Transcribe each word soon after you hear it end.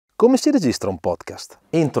Come si registra un podcast?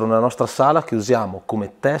 Entro nella nostra sala che usiamo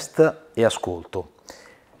come test e ascolto.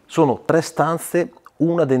 Sono 3 stanze,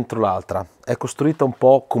 una dentro l'altra. È costruita un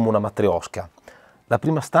po' come una matrioska. La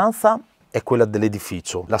prima stanza è quella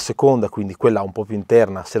dell'edificio. La seconda, quindi quella un po' più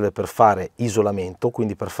interna, serve per fare isolamento,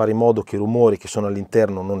 quindi per fare in modo che i rumori che sono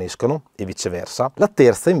all'interno non escano e viceversa. La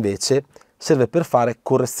terza invece serve per fare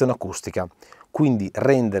correzione acustica, quindi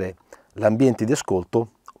rendere l'ambiente di ascolto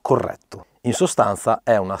corretto. In sostanza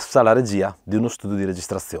è una sala regia di uno studio di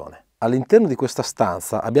registrazione. All'interno di questa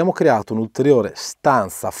stanza abbiamo creato un'ulteriore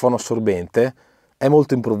stanza fonoassorbente, è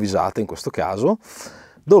molto improvvisata in questo caso,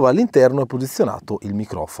 dove all'interno è posizionato il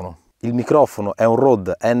microfono. Il microfono è un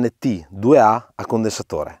Rode NT2A a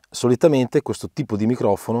condensatore. Solitamente questo tipo di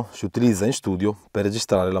microfono si utilizza in studio per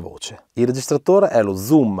registrare la voce. Il registratore è lo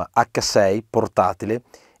Zoom H6 portatile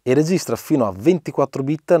e registra fino a 24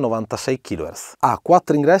 bit 96 kHz. Ha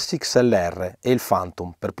 4 ingressi XLR e il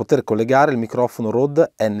Phantom per poter collegare il microfono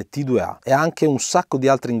Rode NT2A e ha anche un sacco di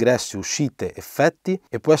altri ingressi, uscite, effetti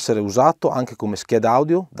e può essere usato anche come scheda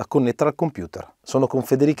audio da connettere al computer. Sono con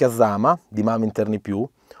Federica Zama di Mama Interni Più,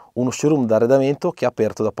 uno showroom d'arredamento che è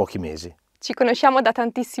aperto da pochi mesi. Ci conosciamo da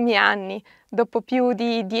tantissimi anni. Dopo più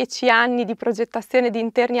di 10 anni di progettazione di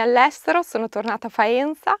interni all'estero sono tornata a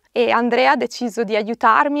Faenza e Andrea ha deciso di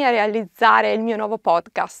aiutarmi a realizzare il mio nuovo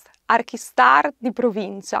podcast, Archistar di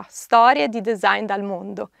provincia, storie di design dal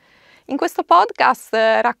mondo. In questo podcast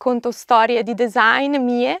racconto storie di design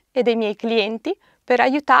mie e dei miei clienti per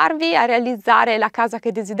aiutarvi a realizzare la casa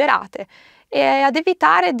che desiderate e ad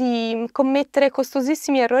evitare di commettere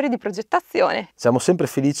costosissimi errori di progettazione. Siamo sempre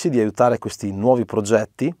felici di aiutare questi nuovi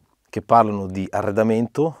progetti che parlano di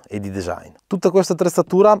arredamento e di design. Tutta questa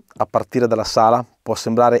attrezzatura, a partire dalla sala, può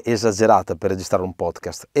sembrare esagerata per registrare un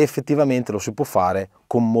podcast e effettivamente lo si può fare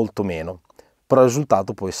con molto meno, però il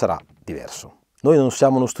risultato poi sarà diverso. Noi non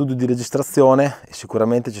siamo uno studio di registrazione e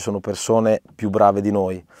sicuramente ci sono persone più brave di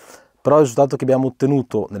noi, però il risultato che abbiamo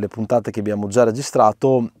ottenuto nelle puntate che abbiamo già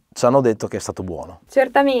registrato ci hanno detto che è stato buono.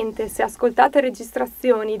 Certamente, se ascoltate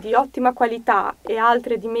registrazioni di ottima qualità e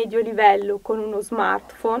altre di medio livello con uno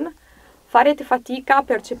smartphone, farete fatica a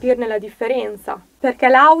percepirne la differenza, perché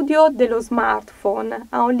l'audio dello smartphone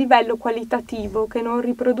ha un livello qualitativo che non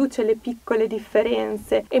riproduce le piccole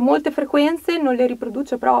differenze e molte frequenze non le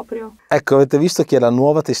riproduce proprio. Ecco, avete visto chi è la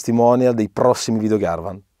nuova testimonial dei prossimi video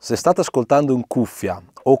Garvan. Se state ascoltando in cuffia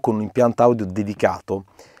o con un impianto audio dedicato,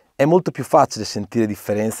 è molto più facile sentire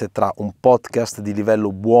differenze tra un podcast di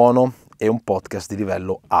livello buono e un podcast di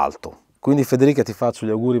livello alto. Quindi Federica, ti faccio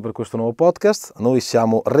gli auguri per questo nuovo podcast. Noi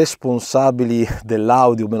siamo responsabili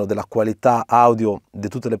dell'audio, o meno della qualità audio di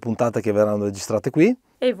tutte le puntate che verranno registrate qui.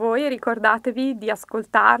 E voi ricordatevi di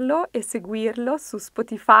ascoltarlo e seguirlo su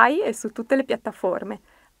Spotify e su tutte le piattaforme.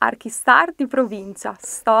 Archistar di provincia,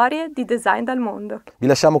 storie di design dal mondo. Vi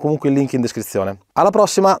lasciamo comunque il link in descrizione. Alla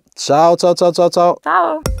prossima, ciao ciao ciao ciao ciao!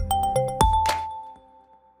 Ciao!